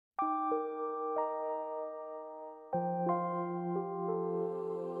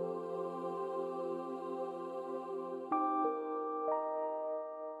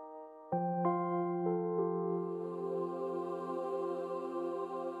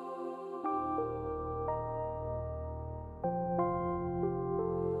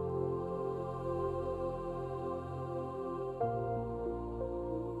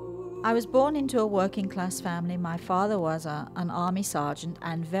I was born into a working class family. My father was an army sergeant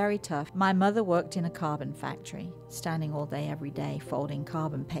and very tough. My mother worked in a carbon factory, standing all day every day folding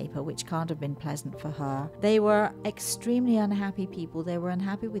carbon paper, which can't have been pleasant for her. They were extremely unhappy people. They were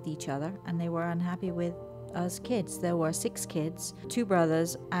unhappy with each other and they were unhappy with us kids. There were 6 kids, 2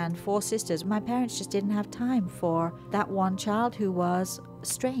 brothers and 4 sisters. My parents just didn't have time for that one child who was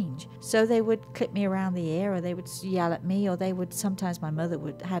strange. So they would clip me around the ear, or they would yell at me, or they would, sometimes my mother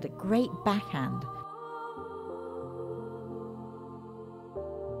had a great backhand.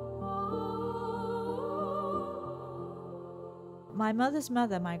 My mother's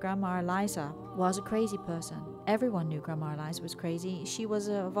mother, my Grandma Eliza, was a crazy person. Everyone knew Grandma Eliza was crazy. She was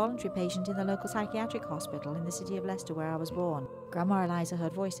a voluntary patient in the local psychiatric hospital in the city of Leicester where I was born. Grandma Eliza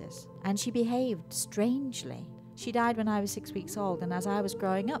heard voices, and she behaved strangely. She died when I was 6 weeks old, and as I was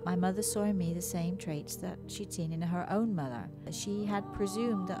growing up, my mother saw in me the same traits that she'd seen in her own mother. She had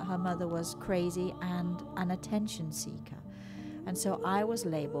presumed that her mother was crazy and an attention seeker, and so I was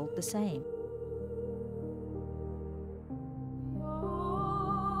labeled the same.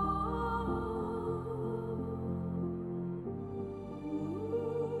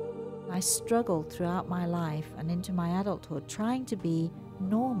 I struggled throughout my life and into my adulthood trying to be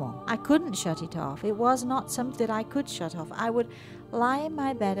normal. I couldn't shut it off. It was not something that I could shut off. I would lie in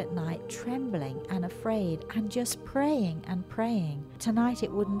my bed at night trembling and afraid and just praying and praying. Tonight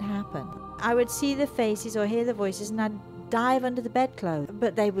it wouldn't happen. I would see the faces or hear the voices and I'd dive under the bedclothes,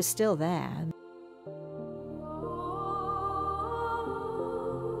 but they were still there.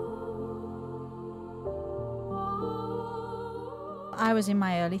 I was in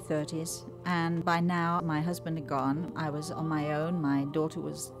my early 30s, and by now my husband had gone. I was on my own. My daughter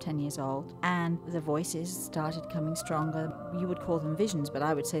was 10 years old, and the voices started coming stronger. You would call them visions, but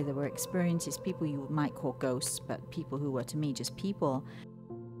I would say they were experiences, people you might call ghosts, but people who were to me just people.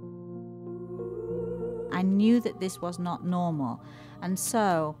 I knew that this was not normal, and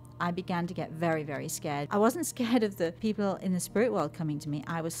so I began to get very, very scared. I wasn't scared of the people in the spirit world coming to me.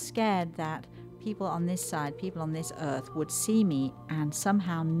 I was scared that people on this side, people on this earth would see me and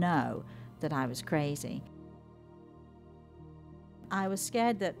somehow know that I was crazy. I was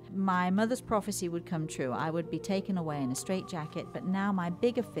scared that my mother's prophecy would come true. I would be taken away in a straitjacket, but now my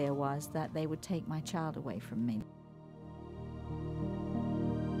bigger fear was that they would take my child away from me.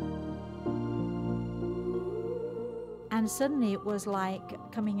 And suddenly it was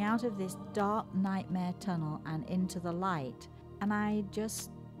like coming out of this dark nightmare tunnel and into the light. And I just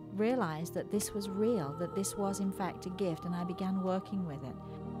realized that this was real, that this was in fact a gift, and I began working with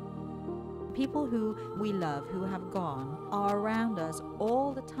it. People who we love, who have gone, are around us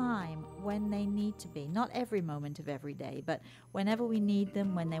all the time when they need to be. Not every moment of every day, but whenever we need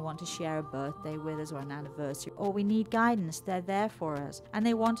them, when they want to share a birthday with us or an anniversary, or we need guidance, they're there for us, and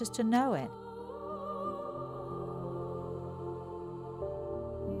they want us to know it.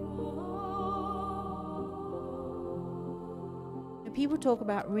 People talk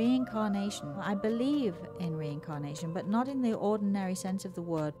about reincarnation. I believe in reincarnation, but not in the ordinary sense of the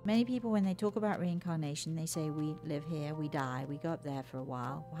word. Many people, when they talk about reincarnation, they say we live here, we die, we go up there for a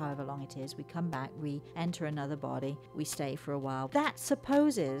while, however long it is, we come back, we enter another body, we stay for a while. That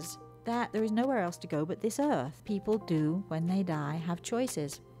supposes that there is nowhere else to go but this earth. People do, when they die, have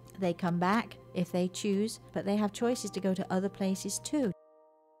choices. They come back if they choose, but they have choices to go to other places too.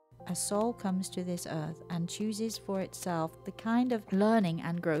 A soul comes to this earth and chooses for itself the kind of learning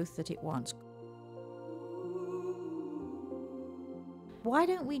and growth that it wants. Why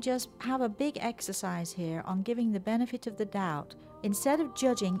don't we just have a big exercise here on giving the benefit of the doubt? Instead of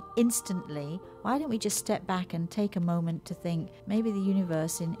judging instantly, why don't we just step back and take a moment to think maybe the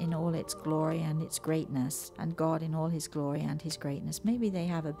universe in all its glory and its greatness, and God in all his glory and his greatness, maybe they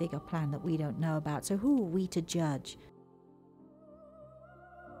have a bigger plan that we don't know about, so who are we to judge?